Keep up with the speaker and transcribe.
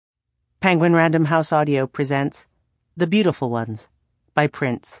Penguin Random House Audio presents The Beautiful Ones by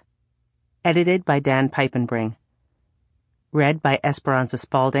Prince. Edited by Dan Piepenbring. Read by Esperanza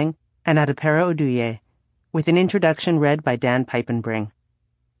Spalding and Adepero Oduye, with an introduction read by Dan Piepenbring.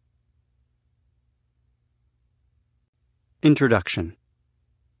 Introduction.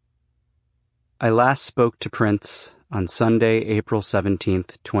 I last spoke to Prince on Sunday, April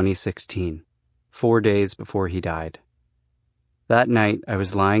 17th, 2016, 4 days before he died. That night, I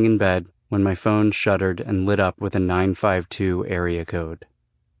was lying in bed when my phone shuddered and lit up with a 952 area code.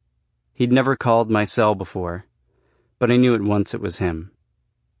 He'd never called my cell before, but I knew at once it was him.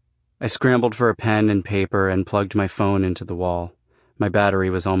 I scrambled for a pen and paper and plugged my phone into the wall. My battery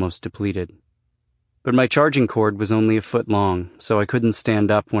was almost depleted. But my charging cord was only a foot long, so I couldn't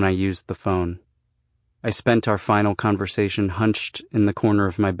stand up when I used the phone. I spent our final conversation hunched in the corner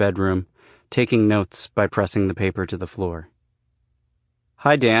of my bedroom, taking notes by pressing the paper to the floor.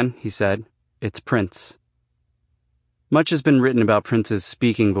 "Hi, Dan," he said. "It's Prince." Much has been written about Prince's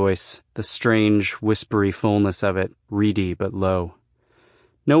speaking voice, the strange, whispery fullness of it, reedy but low.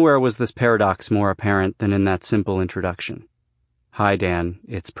 Nowhere was this paradox more apparent than in that simple introduction. "Hi, Dan,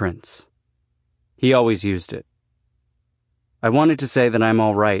 it's Prince." He always used it. "I wanted to say that I'm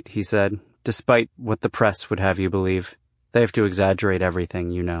all right," he said, "despite what the press would have you believe. They have to exaggerate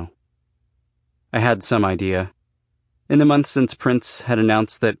everything, you know." I had some idea. In the months since Prince had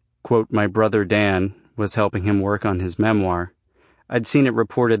announced that, quote, my brother Dan was helping him work on his memoir, I'd seen it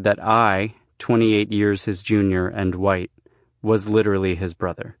reported that I, 28 years his junior and white, was literally his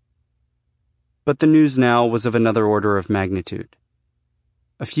brother. But the news now was of another order of magnitude.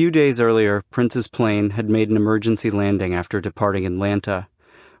 A few days earlier, Prince's plane had made an emergency landing after departing Atlanta,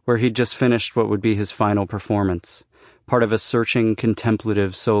 where he'd just finished what would be his final performance, part of a searching,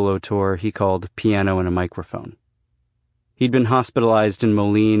 contemplative solo tour he called Piano and a Microphone. He'd been hospitalized in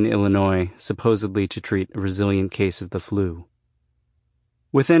Moline, Illinois, supposedly to treat a resilient case of the flu.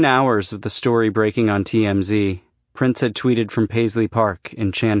 Within hours of the story breaking on TMZ, Prince had tweeted from Paisley Park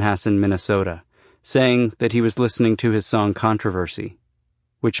in Chanhassen, Minnesota, saying that he was listening to his song Controversy,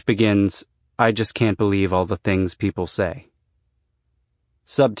 which begins, "I just can't believe all the things people say."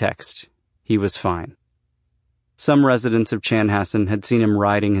 Subtext, he was fine. Some residents of Chanhassen had seen him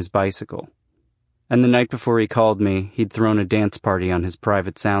riding his bicycle, and the night before he called me, he'd thrown a dance party on his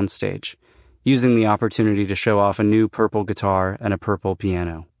private soundstage, using the opportunity to show off a new purple guitar and a purple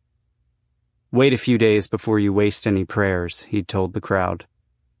piano. "Wait a few days before you waste any prayers," he'd told the crowd.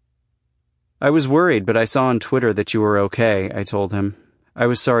 "I was worried, but I saw on Twitter that you were okay," I told him. "I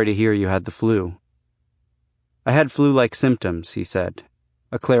was sorry to hear you had the flu." "I had flu-like symptoms," he said,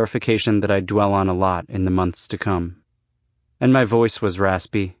 a clarification that I'd dwell on a lot in the months to come. And my voice was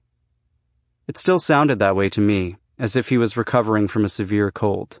raspy. It still sounded that way to me, as if he was recovering from a severe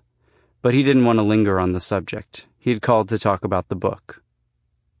cold. But he didn't want to linger on the subject. He had called to talk about the book.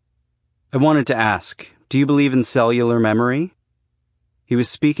 I wanted to ask, do you believe in cellular memory? He was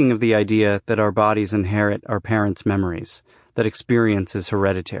speaking of the idea that our bodies inherit our parents' memories, that experience is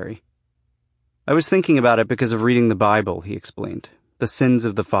hereditary. I was thinking about it because of reading the Bible, he explained. The sins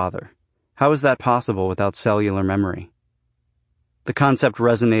of the father. How is that possible without cellular memory? The concept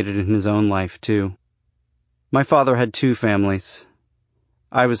resonated in his own life, too. My father had 2 families.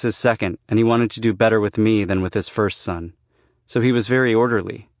 I was his second, and he wanted to do better with me than with his first son. So he was very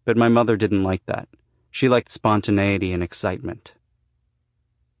orderly, but my mother didn't like that. She liked spontaneity and excitement.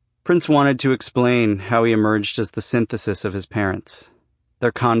 Prince wanted to explain how he emerged as the synthesis of his parents.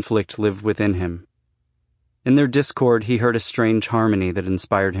 Their conflict lived within him. In their discord, he heard a strange harmony that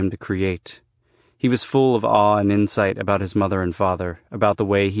inspired him to create. He was full of awe and insight about his mother and father, about the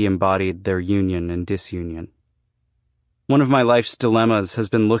way he embodied their union and disunion. "One of my life's dilemmas has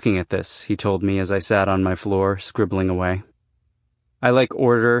been looking at this," he told me as I sat on my floor, scribbling away. "I like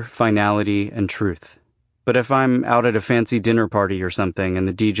order, finality, and truth. But if I'm out at a fancy dinner party or something and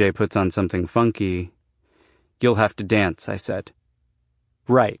the DJ puts on something funky, you'll have to dance," I said.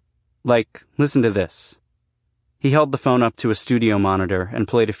 "Right. Like, listen to this." He held the phone up to a studio monitor and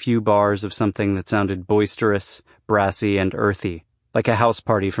played a few bars of something that sounded boisterous, brassy, and earthy, like a house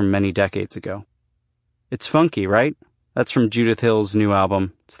party from many decades ago. "It's funky, right? That's from Judith Hill's new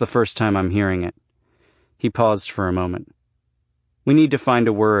album. It's the first time I'm hearing it." He paused for a moment. "We need to find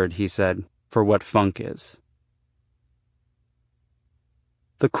a word," he said, "for what funk is."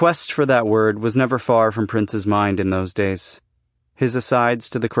 The quest for that word was never far from Prince's mind in those days. His asides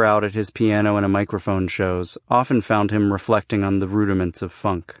to the crowd at his piano and a microphone shows often found him reflecting on the rudiments of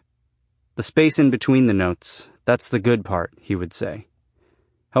funk. The space in between the notes, that's the good part, he would say.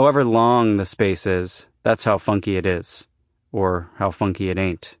 However long the space is, that's how funky it is, or how funky it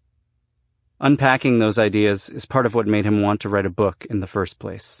ain't. Unpacking those ideas is part of what made him want to write a book in the first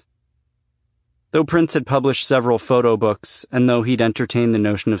place. Though Prince had published several photo books, and though he'd entertained the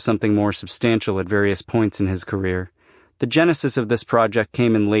notion of something more substantial at various points in his career, the genesis of this project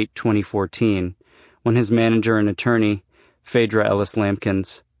came in late 2014, when his manager and attorney, Phaedra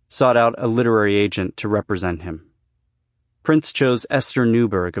Ellis-Lampkins, sought out a literary agent to represent him. Prince chose Esther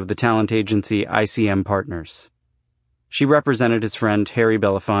Newberg of the talent agency ICM Partners. She represented his friend Harry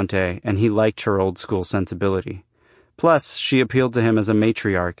Belafonte, and he liked her old-school sensibility. Plus, she appealed to him as a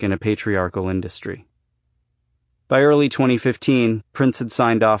matriarch in a patriarchal industry. By early 2015, Prince had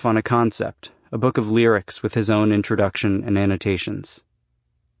signed off on a concept, a book of lyrics with his own introduction and annotations.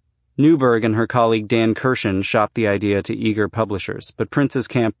 Newberg and her colleague Dan Kirshen shopped the idea to eager publishers, but Prince's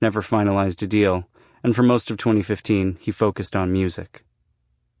camp never finalized a deal, and for most of 2015, he focused on music.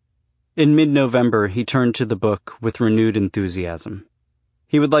 In mid-November, he turned to the book with renewed enthusiasm.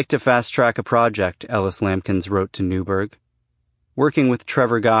 He would like to fast-track a project, Ellis-Lampkins wrote to Newberg. Working with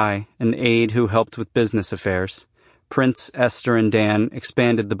Trevor Guy, an aide who helped with business affairs, Prince, Esther, and Dan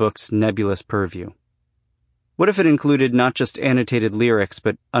expanded the book's nebulous purview. What if it included not just annotated lyrics,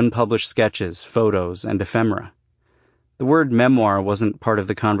 but unpublished sketches, photos, and ephemera? The word memoir wasn't part of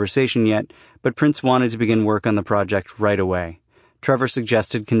the conversation yet, but Prince wanted to begin work on the project right away. Trevor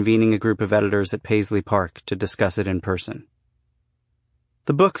suggested convening a group of editors at Paisley Park to discuss it in person.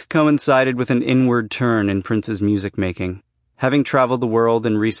 The book coincided with an inward turn in Prince's music making. Having traveled the world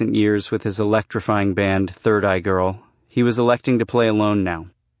in recent years with his electrifying band Third Eye Girl, he was electing to play alone now.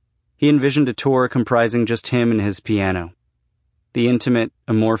 He envisioned a tour comprising just him and his piano. The intimate,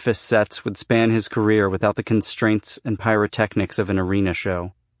 amorphous sets would span his career without the constraints and pyrotechnics of an arena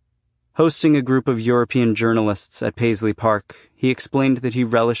show. Hosting a group of European journalists at Paisley Park, he explained that he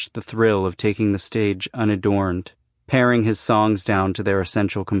relished the thrill of taking the stage unadorned, paring his songs down to their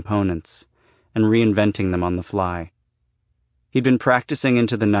essential components, and reinventing them on the fly. He'd been practicing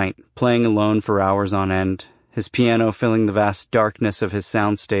into the night, playing alone for hours on end, his piano filling the vast darkness of his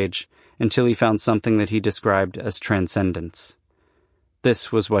soundstage, until he found something that he described as transcendence. This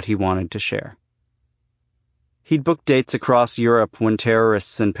was what he wanted to share. He'd booked dates across Europe when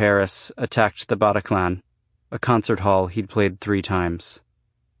terrorists in Paris attacked the Bataclan, a concert hall he'd played 3 times.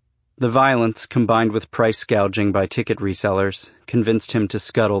 The violence, combined with price gouging by ticket resellers, convinced him to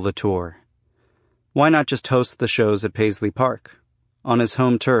scuttle the tour. Why not just host the shows at Paisley Park? On his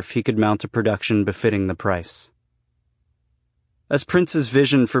home turf, he could mount a production befitting the price. As Prince's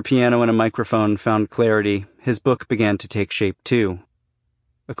vision for piano and a microphone found clarity, his book began to take shape too.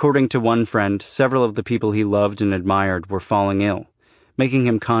 According to one friend, several of the people he loved and admired were falling ill, making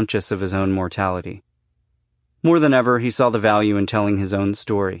him conscious of his own mortality. More than ever, he saw the value in telling his own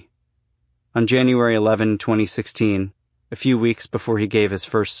story. On January 11, 2016, a few weeks before he gave his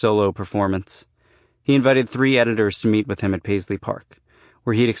first solo performance, he invited 3 editors to meet with him at Paisley Park,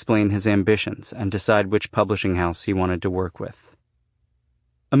 where he'd explain his ambitions and decide which publishing house he wanted to work with.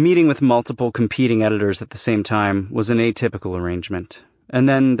 A meeting with multiple competing editors at the same time was an atypical arrangement, and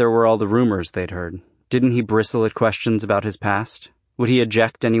then there were all the rumors they'd heard. Didn't he bristle at questions about his past? Would he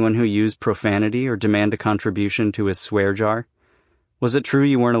eject anyone who used profanity or demand a contribution to his swear jar? Was it true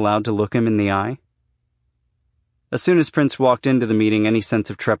you weren't allowed to look him in the eye? As soon as Prince walked into the meeting, any sense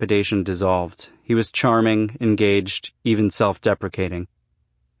of trepidation dissolved. He was charming, engaged, even self-deprecating.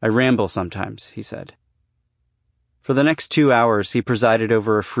 "I ramble sometimes," he said. For the next 2 hours, he presided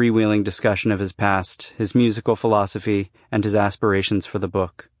over a freewheeling discussion of his past, his musical philosophy, and his aspirations for the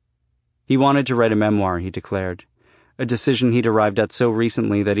book. He wanted to write a memoir, he declared, a decision he'd arrived at so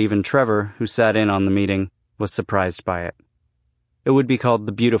recently that even Trevor, who sat in on the meeting, was surprised by it. It would be called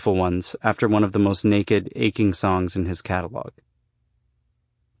The Beautiful Ones, after one of the most naked, aching songs in his catalog.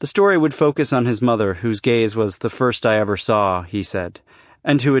 The story would focus on his mother, whose gaze was the first I ever saw, he said,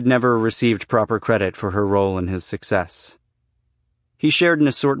 and who had never received proper credit for her role in his success. He shared an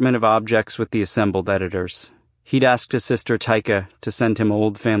assortment of objects with the assembled editors. He'd asked his sister Taika to send him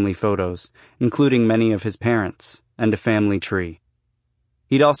old family photos, including many of his parents, and a family tree.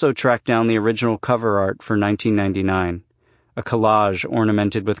 He'd also tracked down the original cover art for 1999, a collage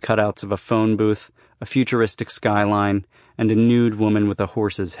ornamented with cutouts of a phone booth, a futuristic skyline, and a nude woman with a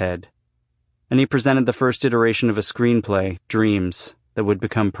horse's head. And he presented the first iteration of a screenplay, Dreams, that would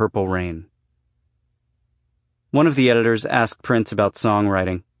become Purple Rain. One of the editors asked Prince about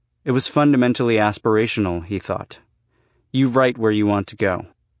songwriting. It was fundamentally aspirational, he thought. You write where you want to go.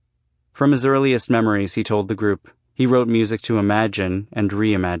 From his earliest memories, he told the group, he wrote music to imagine and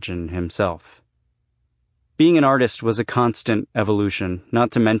reimagine himself. Being an artist was a constant evolution,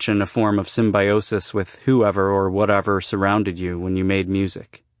 not to mention a form of symbiosis with whoever or whatever surrounded you when you made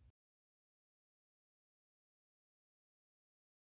music.